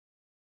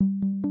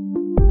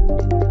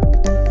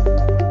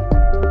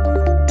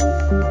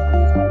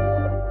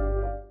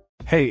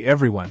Hey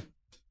everyone!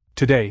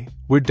 Today,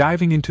 we're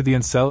diving into the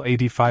ANCEL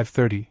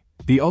AD530,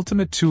 the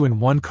ultimate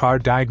 2-in-1 car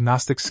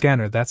diagnostic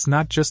scanner that's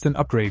not just an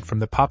upgrade from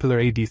the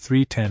popular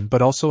AD310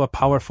 but also a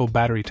powerful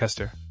battery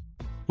tester.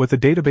 With a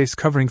database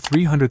covering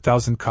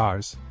 300,000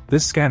 cars,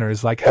 this scanner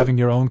is like having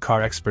your own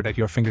car expert at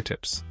your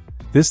fingertips.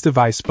 This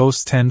device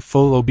boasts 10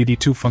 full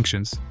OBD2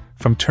 functions,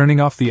 from turning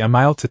off the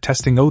ANCEL to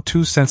testing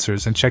O2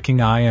 sensors and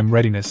checking IM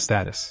readiness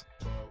status.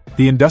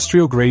 The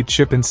industrial-grade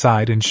chip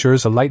inside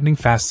ensures a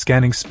lightning-fast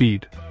scanning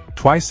speed,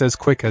 twice as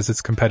quick as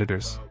its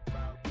competitors.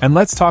 And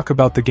let's talk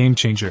about the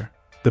game-changer,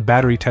 the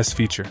battery test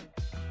feature.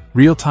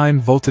 Real-time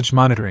voltage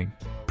monitoring,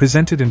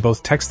 presented in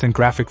both text and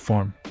graphic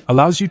form,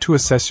 allows you to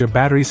assess your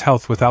battery's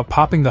health without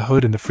popping the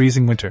hood in the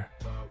freezing winter.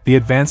 The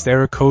advanced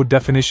error code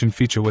definition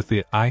feature with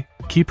the I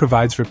key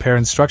provides repair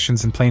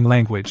instructions in plain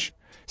language,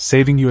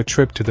 saving you a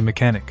trip to the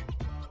mechanic.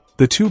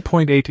 The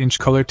 2.8-inch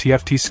color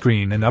TFT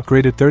screen and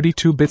upgraded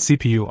 32-bit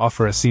CPU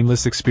offer a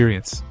seamless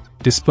experience,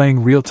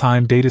 displaying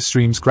real-time data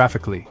streams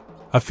graphically,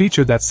 a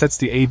feature that sets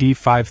the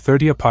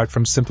AD530 apart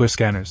from simpler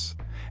scanners.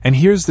 And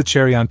here's the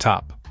cherry on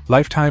top: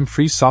 lifetime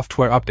free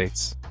software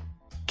updates.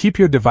 Keep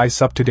your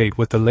device up to date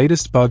with the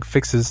latest bug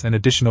fixes and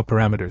additional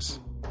parameters.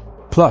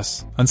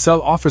 Plus,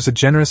 ANCEL offers a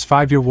generous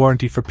 5-year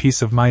warranty for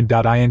peace of mind.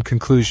 In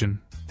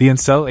conclusion, the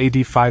ANCEL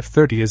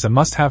AD530 is a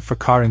must-have for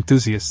car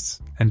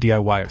enthusiasts and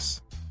DIYers.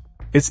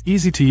 It's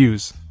easy to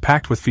use,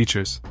 packed with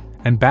features,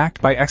 and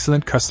backed by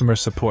excellent customer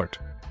support.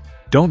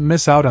 Don't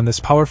miss out on this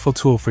powerful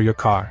tool for your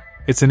car.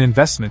 It's an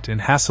investment in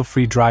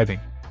hassle-free driving.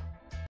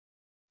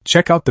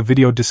 Check out the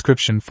video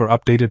description for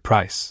updated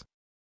price.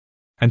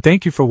 And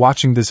thank you for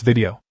watching this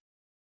video.